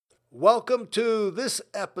Welcome to this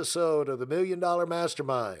episode of the Million Dollar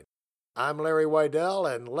Mastermind. I'm Larry Weidel,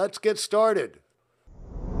 and let's get started.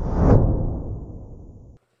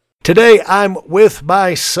 Today, I'm with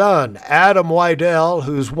my son, Adam Weidel,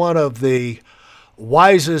 who's one of the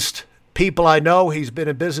wisest people I know. He's been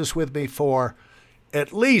in business with me for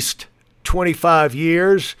at least 25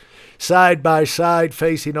 years, side by side,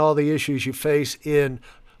 facing all the issues you face in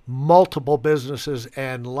multiple businesses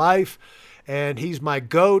and life. And he's my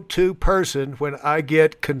go-to person when I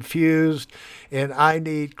get confused and I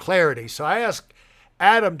need clarity. So I asked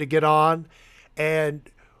Adam to get on, and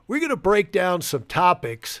we're going to break down some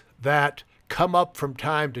topics that come up from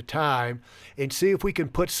time to time and see if we can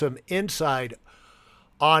put some insight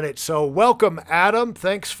on it. So welcome, Adam.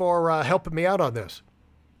 Thanks for helping me out on this.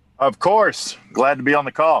 Of course. Glad to be on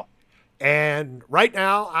the call. And right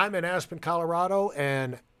now I'm in Aspen, Colorado,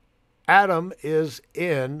 and Adam is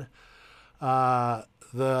in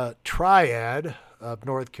the triad of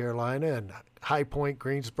North Carolina and High Point,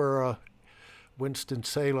 Greensboro,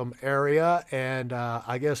 Winston-Salem area, and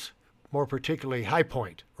I guess more particularly High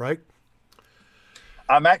Point, right?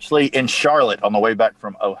 I'm actually in Charlotte on the way back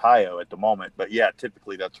from Ohio at the moment, but yeah,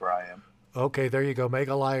 typically that's where I am. Okay, there you go. Make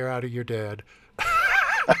a liar out of your dad.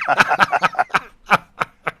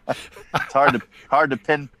 It's hard to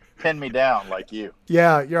pin me down like you.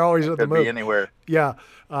 Yeah, you're always on the move. Could be anywhere. Yeah,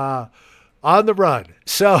 on the run.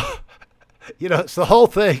 So, it's the whole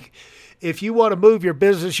thing. If you want to move your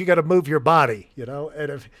business, you got to move your body, and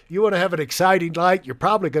if you want to have an exciting life, you're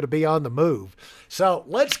probably going to be on the move. So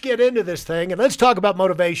let's get into this thing and let's talk about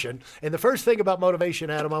motivation. And the first thing about motivation,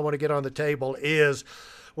 Adam, I want to get on the table is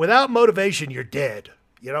without motivation, you're dead.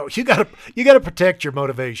 You got to protect your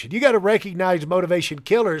motivation. You got to recognize motivation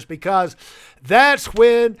killers, because that's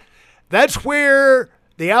where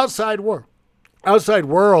the outside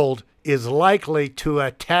world is likely to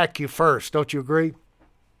attack you first. Don't you agree?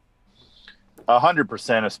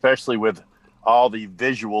 100%, especially with all the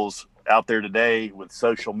visuals out there today with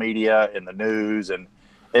social media and the news, and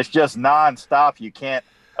it's just nonstop. You can't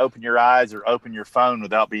open your eyes or open your phone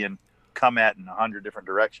without being come at in 100 different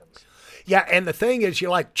directions. Yeah, and the thing is, you're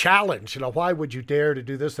like challenged. Why would you dare to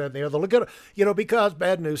do this, that, and the other? Look at because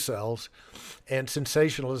bad news sells, and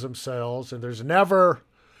sensationalism sells, and there's never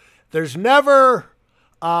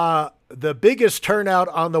the biggest turnout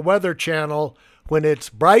on the Weather Channel when it's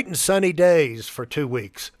bright and sunny days for 2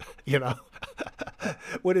 weeks.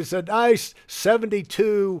 When it's a nice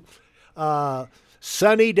 72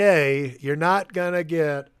 sunny day, you're not going to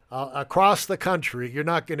get across the country, you're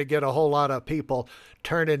not going to get a whole lot of people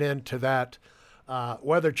turning into that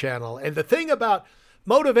Weather Channel. And the thing about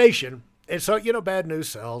motivation, and so, bad news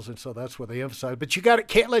sells, and so that's what they emphasize. But you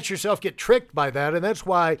can't let yourself get tricked by that, and that's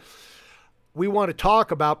why we want to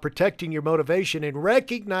talk about protecting your motivation and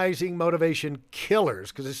recognizing motivation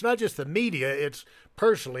killers, because it's not just the media, it's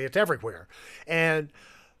everywhere. And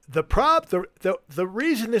the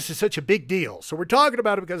reason this is such a big deal, so we're talking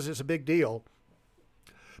about it because it's a big deal,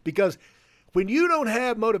 because when you don't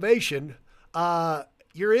have motivation,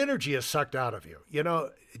 your energy is sucked out of you.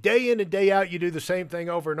 Day in and day out, you do the same thing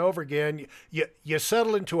over and over again. You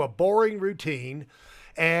settle into a boring routine,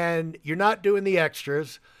 and you're not doing the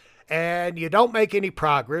extras, and you don't make any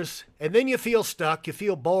progress, and then you feel stuck, you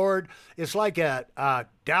feel bored. It's like a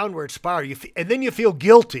downward spiral, and then you feel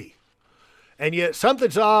guilty, and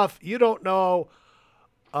something's off. You don't know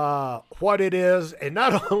what it is, and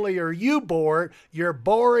not only are you bored, you're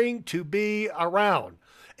boring to be around,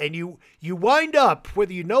 and you wind up,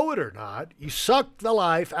 whether you know it or not, you suck the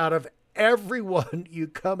life out of everyone you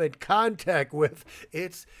come in contact with.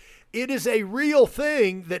 It is a real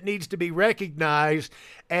thing that needs to be recognized.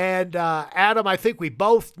 And Adam, I think we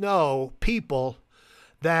both know people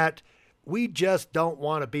that we just don't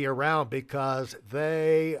want to be around because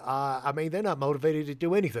they're not motivated to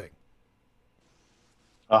do anything.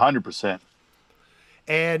 100%.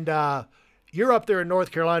 And you're up there in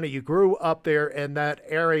North Carolina. You grew up there in that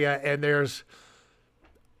area, and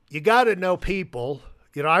you got to know people.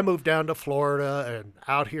 I moved down to Florida and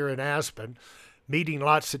out here in Aspen, meeting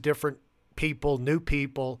lots of different people, new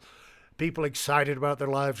people excited about their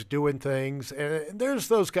lives, doing things. And there's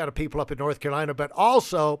those kind of people up in North Carolina. But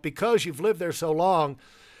also, because you've lived there so long,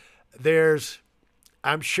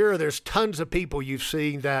 I'm sure there's tons of people you've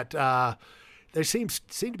seen that they seem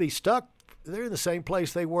to be stuck. They're in the same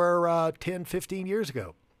place they were 10, 15 years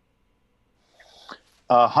ago.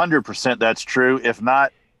 100% that's true, if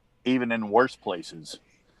not even in worse places,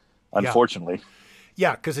 unfortunately.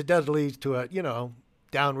 Yeah, because it does lead to a,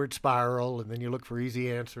 downward spiral, and then you look for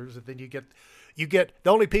easy answers, and then you get the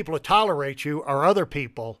only people who tolerate you are other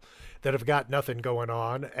people that have got nothing going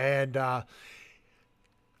on. And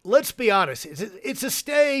let's be honest, it's a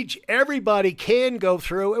stage everybody can go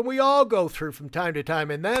through, and we all go through from time to time.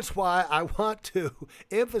 And that's why I want to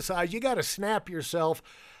emphasize you got to snap yourself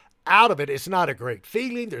out of it. It's not a great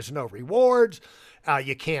feeling. There's no rewards.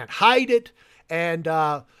 You can't hide it. And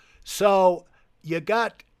so you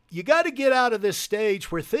got to get out of this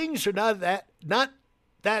stage where things are not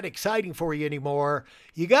that exciting for you anymore.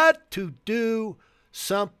 You got to do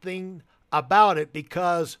something about it,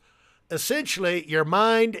 because essentially your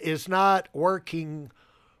mind is not working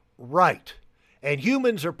right. And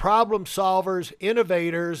humans are problem solvers,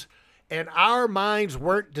 innovators, and our minds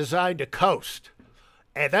weren't designed to coast.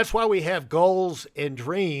 And that's why we have goals and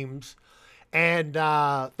dreams. And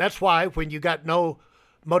that's why when you got no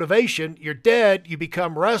motivation, you're dead, you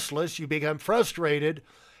become restless, you become frustrated,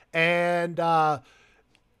 and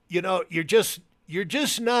you're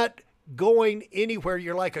just not going anywhere.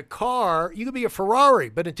 You're like a car. You could be a Ferrari,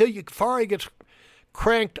 but until your Ferrari gets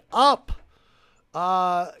cranked up,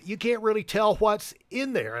 you can't really tell what's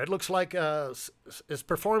in there. It looks like it's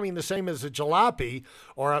performing the same as a jalopy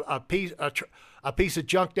or a piece of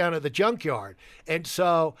junk down at the junkyard. And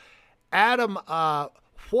so, Adam,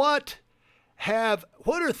 what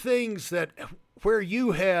are things that where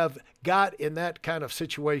you have got in that kind of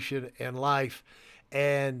situation in life,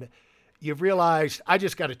 and you've realized, I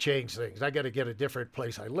just got to change things. I got to get a different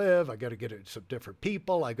place I live. I got to get some different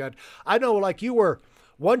people. I know, like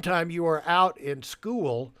one time you were out in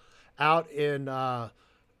school, out in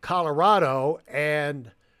Colorado,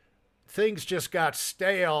 and things just got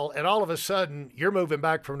stale, and all of a sudden you're moving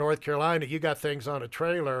back from North Carolina. You got things on a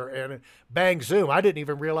trailer, and bang, zoom. I didn't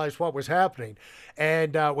even realize what was happening.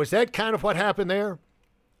 And was that kind of what happened there?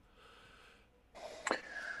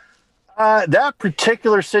 That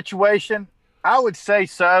particular situation, I would say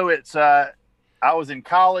so. It's I was in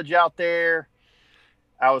college out there.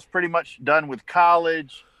 I was pretty much done with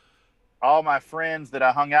college. All my friends that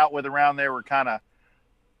I hung out with around there were kind of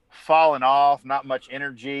falling off, not much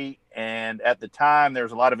energy. And at the time, there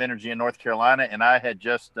was a lot of energy in North Carolina, and I had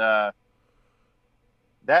just that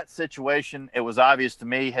situation, it was obvious to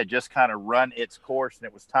me, had just kind of run its course, and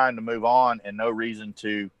it was time to move on, and no reason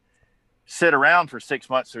to sit around for 6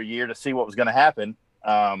 months or a year to see what was going to happen.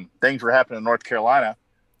 Things were happening in North Carolina.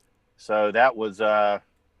 So that was,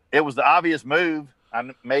 it was the obvious move. I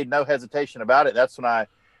made no hesitation about it. That's when I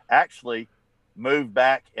actually moved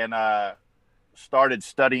back and started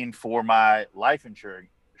studying for my life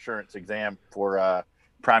insurance exam for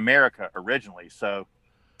Primerica originally. So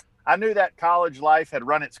I knew that college life had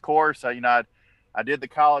run its course. I did the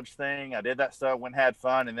college thing. I did that stuff, went and had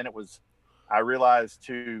fun. And then I realized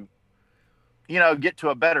to, get to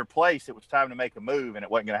a better place, it was time to make a move, and it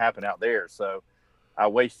wasn't going to happen out there. So I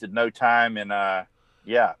wasted no time in,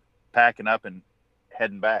 packing up and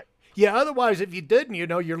heading back. Yeah. Otherwise, if you didn't,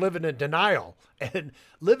 you're living in denial, and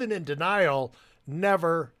living in denial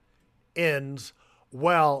never ends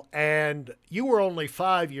well. And you were only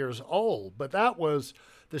 5 years old, but that was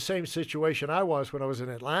the same situation I was when I was in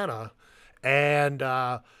Atlanta. And,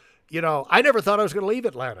 I never thought I was going to leave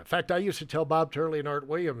Atlanta. In fact, I used to tell Bob Turley and Art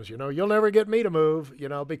Williams, you'll never get me to move,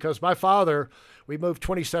 because my father, we moved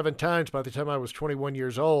 27 times by the time I was 21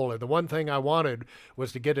 years old. And the one thing I wanted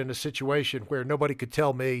was to get in a situation where nobody could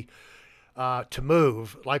tell me to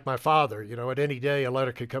move, like my father. At any day, a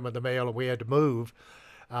letter could come in the mail and we had to move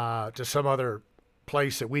to some other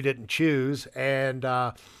place that we didn't choose, and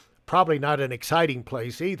probably not an exciting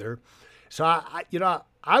place either. So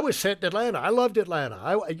I was sent to Atlanta. I loved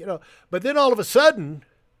Atlanta. But then all of a sudden,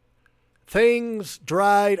 things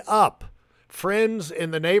dried up. Friends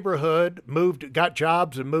in the neighborhood got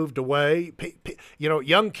jobs and moved away.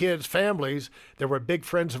 Young kids, families. There were big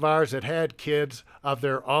friends of ours that had kids of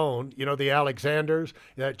their own. The Alexanders,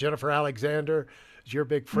 that Jennifer Alexander is your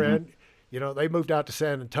big friend. Mm-hmm. They moved out to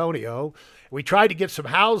San Antonio. We tried to get some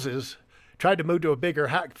houses. Tried to move to a bigger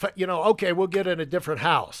house, okay, we'll get in a different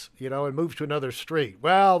house, and move to another street.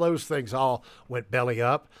 Well, those things all went belly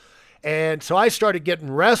up. And so I started getting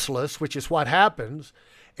restless, which is what happens.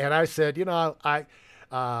 And I said, the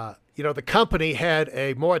company had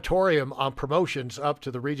a moratorium on promotions up to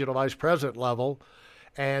the regional vice president level.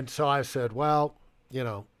 And so I said, well, if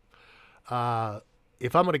I'm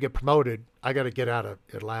going to get promoted, I got to get out of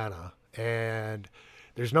Atlanta. And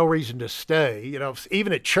there's no reason to stay.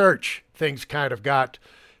 Even at church, things kind of got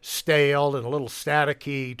stale and a little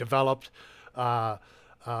staticky, developed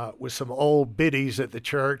with some old biddies at the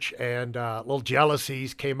church, and little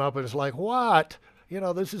jealousies came up, and it's like, what?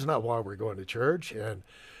 This is not why we're going to church. And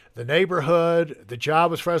the neighborhood, the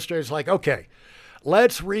job was frustrating. It's like, okay,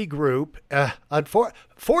 let's regroup.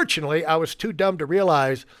 Fortunately, I was too dumb to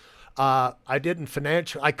realize I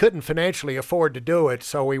couldn't financially afford to do it,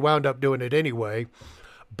 so we wound up doing it anyway.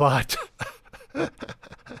 But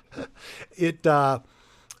it, I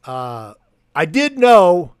did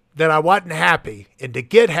know that I wasn't happy, and to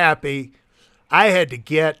get happy, I had to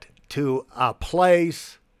get to a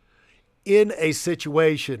place in a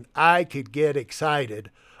situation I could get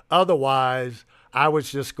excited. Otherwise, I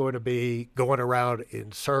was just going to be going around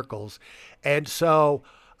in circles. And so,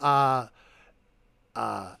 Well,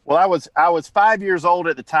 I was 5 years old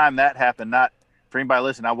at the time that happened. Not for anybody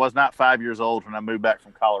listening, I was not 5 years old when I moved back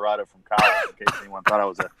from Colorado from college. In case anyone thought I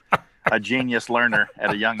was a genius learner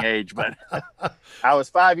at a young age, but I was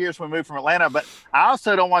 5 years when we moved from Atlanta. But I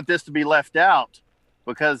also don't want this to be left out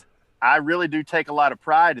because I really do take a lot of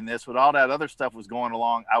pride in this. With all that other stuff was going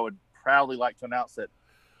along, I would proudly like to announce that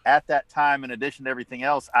at that time, in addition to everything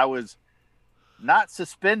else, I was not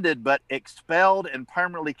suspended, but expelled and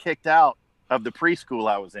permanently kicked out of the preschool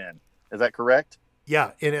I was in. Is that correct?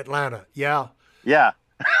 yeah, in Atlanta. Yeah. Yeah.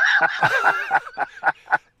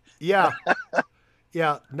 Yeah.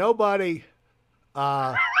 Yeah. Nobody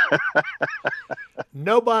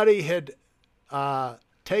had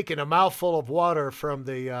taken a mouthful of water from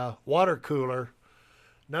the water cooler,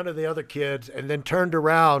 none of the other kids, and then turned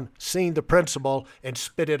around, seen the principal, and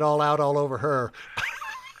spit it all out all over her.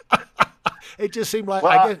 It just seemed like,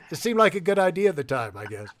 I guess, it seemed like a good idea at the time, I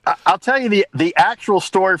guess. I'll tell you the actual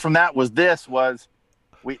story from that was there's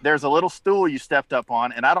a little stool you stepped up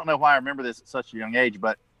on, and I don't know why I remember this at such a young age,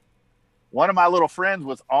 but one of my little friends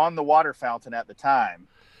was on the water fountain at the time,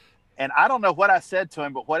 and I don't know what I said to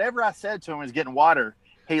him, but whatever I said to him was getting water.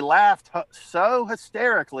 He laughed so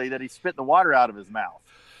hysterically that he spit the water out of his mouth.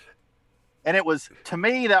 And it was, to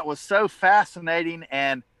me, that was so fascinating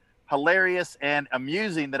and hilarious and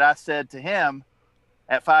amusing that I said to him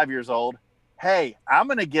at 5 years old, hey, I'm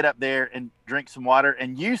going to get up there and drink some water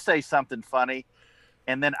and you say something funny.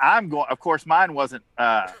 And then I'm going, of course, mine wasn't,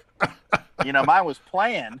 mine was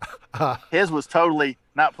planned. His was totally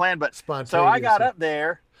not planned, but so I got up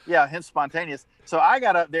there. Yeah, his spontaneous. So I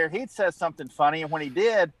got up there. He'd said something funny. And when he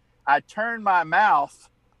did, I turned my mouth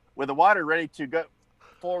with the water ready to go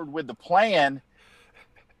forward with the plan.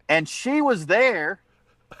 And she was there,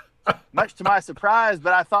 much to my surprise.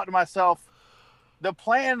 But I thought to myself, the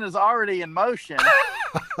plan is already in motion.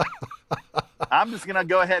 I'm just going to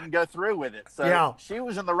go ahead and go through with it. So She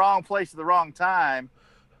was in the wrong place at the wrong time.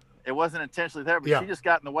 It wasn't intentionally there, but she just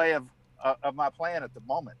got in the way of my plan at the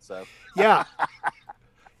moment. So yeah.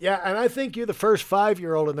 Yeah, and I think you're the first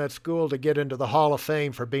 5-year-old in that school to get into the Hall of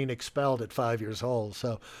Fame for being expelled at 5 years old.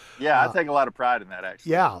 So, yeah, I take a lot of pride in that,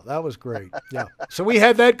 actually. Yeah, that was great. Yeah, so we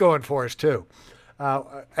had that going for us too.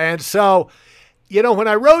 And so, when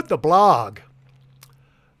I wrote the blog,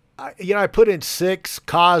 I put in 6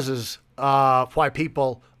 causes why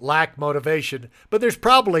people lack motivation, but there's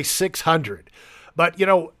probably 600. But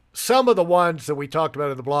some of the ones that we talked about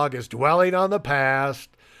in the blog is dwelling on the past.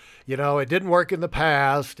 It didn't work in the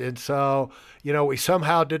past. And so, we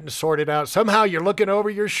somehow didn't sort it out. Somehow you're looking over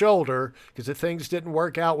your shoulder because the things didn't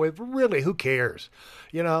work out with. Really, who cares?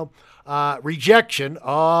 Rejection.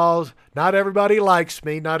 Oh, not everybody likes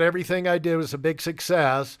me. Not everything I do is a big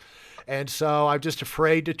success. And so I'm just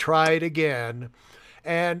afraid to try it again.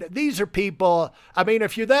 And these are people,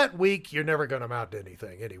 if you're that weak, you're never going to amount to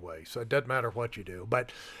anything anyway. So it doesn't matter what you do.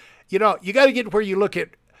 But, you got to get where you look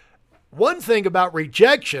at one thing about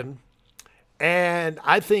rejection, and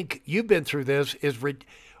I think you've been through this, is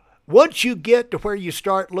once you get to where you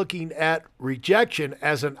start looking at rejection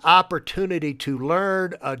as an opportunity to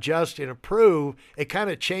learn, adjust, and improve, it kind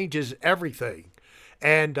of changes everything.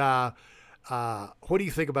 And what do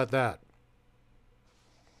you think about that?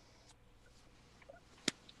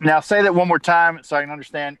 Now, say that one more time so I can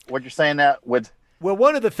understand what you're saying that with. Well,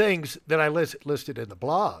 one of the things that I listed in the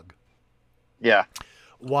blog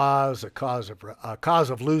was a cause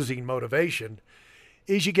of losing motivation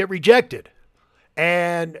is you get rejected.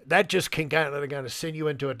 And that just can kind of send you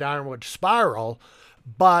into a downward spiral,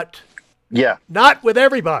 but not with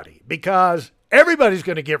everybody, because everybody's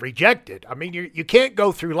going to get rejected. You can't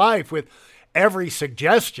go through life with every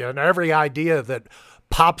suggestion, every idea that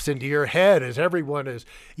pops into your head as everyone is,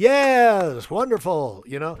 yes, wonderful.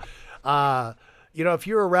 If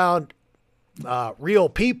you're around real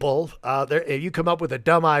people, if you come up with a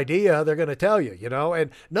dumb idea, they're going to tell you,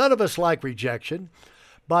 and none of us like rejection,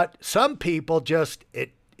 but some people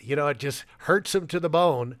it just hurts them to the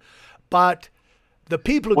bone. But the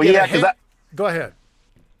people who go ahead.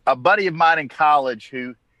 A buddy of mine in college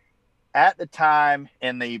who at the time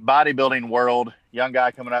in the bodybuilding world, young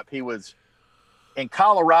guy coming up, he was in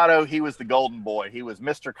Colorado, he was the golden boy. He was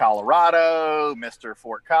Mr. Colorado, Mr.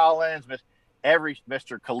 Fort Collins,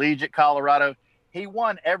 Mr. Collegiate Colorado. He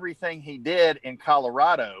won everything he did in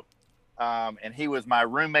Colorado. And he was my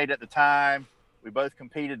roommate at the time. We both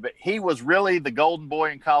competed, but he was really the golden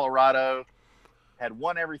boy in Colorado, had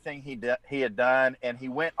won everything he had done. And he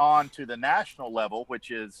went on to the national level,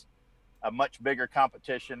 which is a much bigger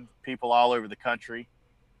competition, people all over the country.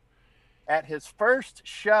 At his first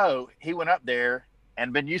show, he went up there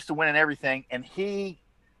and been used to winning everything. And he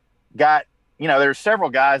got, there's several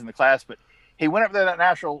guys in the class, but he went up there to that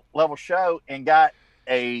national level show and got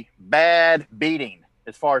a bad beating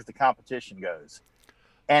as far as the competition goes.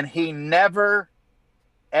 And he never,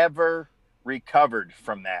 ever recovered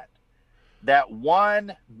from that. That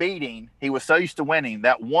one beating, he was so used to winning,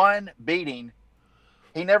 that one beating,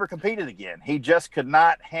 he never competed again. He just could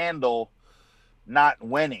not handle not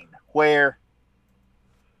winning. Where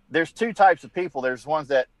there's two types of people. There's ones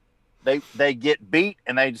that they get beat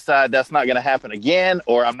and they decide that's not going to happen again,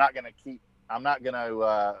 or I'm not going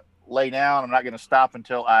to lay down. I'm not going to stop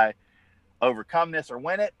until I overcome this or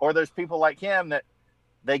win it. Or there's people like him that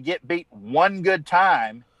they get beat one good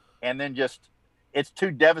time and then just it's too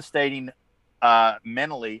devastating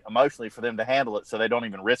mentally, emotionally for them to handle it, so they don't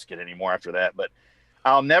even risk it anymore after that. But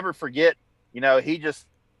I'll never forget, he just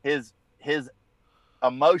his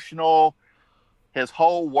emotional, his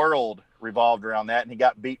whole world revolved around that, and he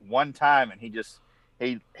got beat one time, and he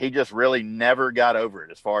just really never got over it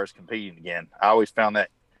as far as competing again. I always found that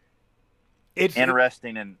it's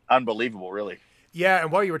interesting and unbelievable, really. Yeah,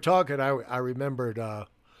 and while you were talking, I remembered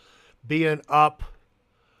being up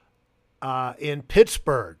in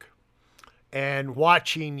Pittsburgh and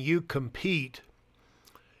watching you compete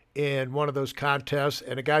in one of those contests,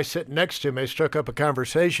 and a guy sitting next to me struck up a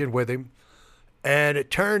conversation with him. And it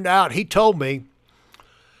turned out, he told me,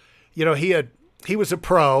 he was a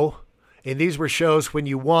pro, and these were shows when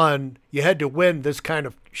you won, you had to win this kind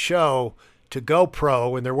of show to go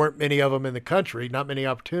pro, and there weren't many of them in the country, not many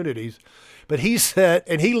opportunities. But he said,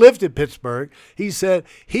 and he lived in Pittsburgh, he said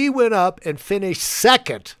he went up and finished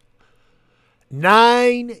second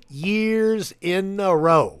 9 years in a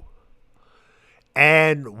row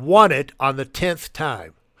and won it on the 10th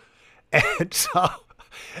time. And so...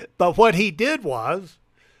 But what he did was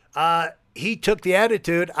he took the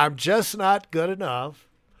attitude, I'm just not good enough.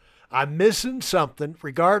 I'm missing something,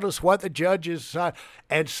 regardless what the judges decide.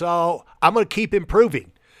 And so I'm going to keep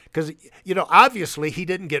improving. Because, obviously he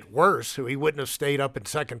didn't get worse, so he wouldn't have stayed up in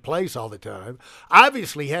second place all the time.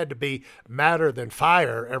 Obviously he had to be madder than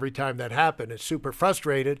fire every time that happened and super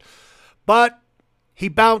frustrated. But he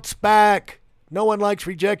bounced back. No one likes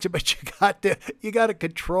rejection, but you got to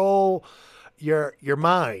control your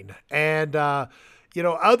mind. And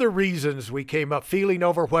other reasons we came up: feeling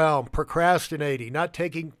overwhelmed, procrastinating, not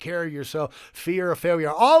taking care of yourself, fear of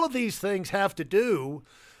failure. All of these things have to do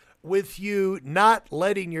with you not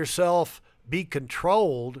letting yourself be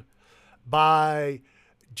controlled by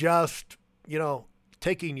just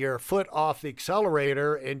taking your foot off the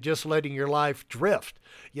accelerator and just letting your life drift.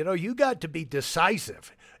 You got to be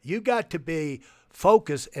decisive, you got to be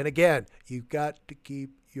focused, and again, you've got to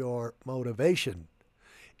keep your motivation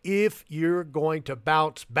if you're going to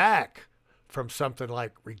bounce back from something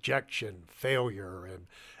like rejection, failure,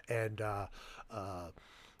 and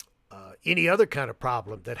any other kind of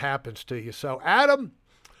problem that happens to you. So, Adam,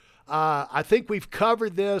 I think we've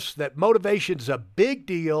covered this, that motivation's a big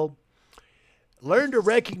deal. Learn to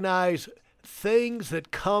recognize things that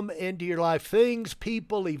come into your life, things,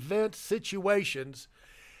 people, events, situations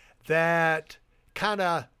that kind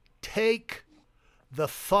of take the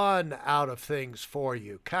fun out of things for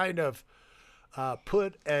you, kind of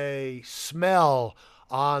put a smell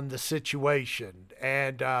on the situation.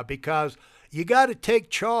 And because you got to take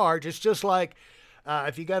charge. It's just like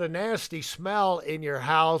if you got a nasty smell in your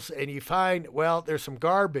house and you find, there's some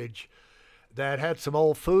garbage that had some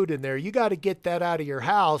old food in there, you got to get that out of your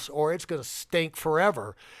house or it's going to stink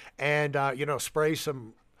forever. And, spray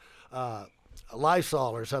some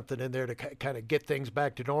Lysol or something in there to kind of get things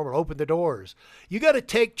back to normal, open the doors. You got to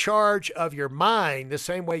take charge of your mind the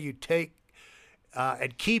same way you take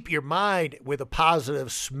and keep your mind with a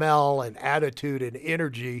positive smell and attitude and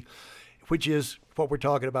energy, which is what we're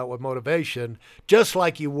talking about with motivation, just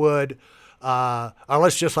like you would,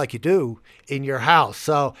 unless just like you do in your house.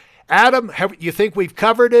 So, Adam, you think we've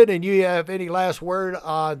covered it, and you have any last word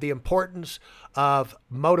on the importance of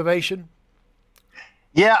motivation?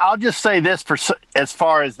 Yeah, I'll just say this as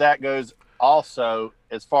far as that goes, also,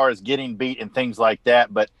 as far as getting beat and things like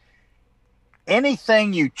that. But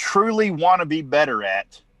anything you truly want to be better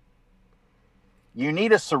at, you need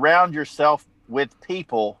to surround yourself with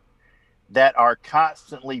people that are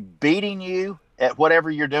constantly beating you at whatever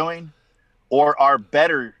you're doing, or are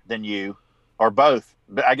better than you, or both.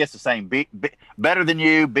 I guess the same, better than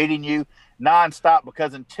you, beating you nonstop,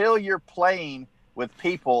 because until you're playing with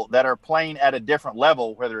people that are playing at a different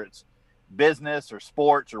level, whether it's business or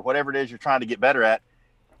sports or whatever it is you're trying to get better at,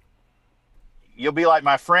 you'll be like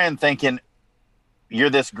my friend thinking you're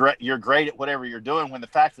great at whatever you're doing, when the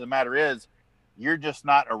fact of the matter is you're just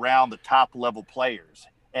not around the top level players.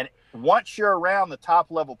 And once you're around the top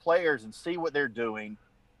level players and see what they're doing,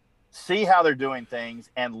 see how they're doing things,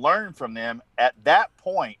 and learn from them, at that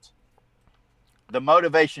point the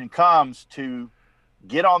motivation comes to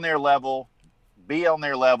get on their level, be on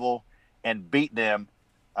their level, and beat them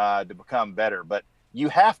to become better. But you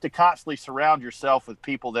have to constantly surround yourself with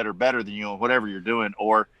people that are better than you in whatever you're doing,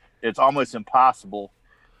 or it's almost impossible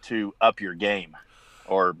to up your game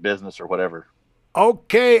or business or whatever.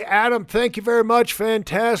 Okay, Adam, thank you very much.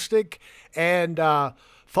 Fantastic. And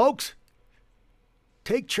folks,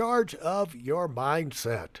 take charge of your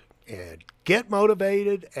mindset and get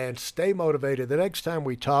motivated and stay motivated. The next time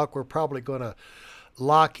we talk, we're probably going to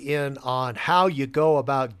lock in on how you go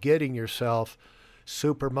about getting yourself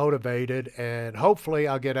super motivated, and hopefully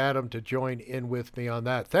I'll get Adam to join in with me on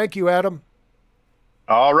that. Thank you, Adam.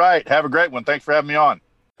 All right. Have a great one. Thanks for having me on.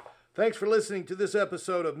 Thanks for listening to this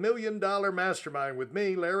episode of $1 Million Mastermind with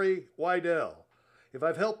me, Larry Weidel. If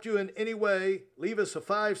I've helped you in any way, leave us a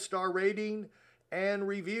 5-star rating and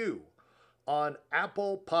review on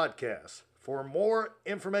Apple Podcasts. For more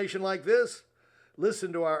information like this,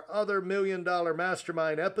 listen to our other $1 Million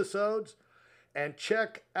Mastermind episodes, and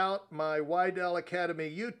check out my Weidel Academy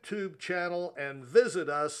YouTube channel and visit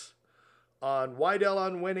us on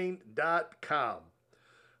WeidelOnWinning.com.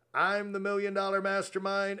 I'm the $1 Million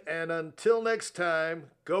Mastermind, and until next time,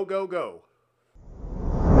 go, go, go.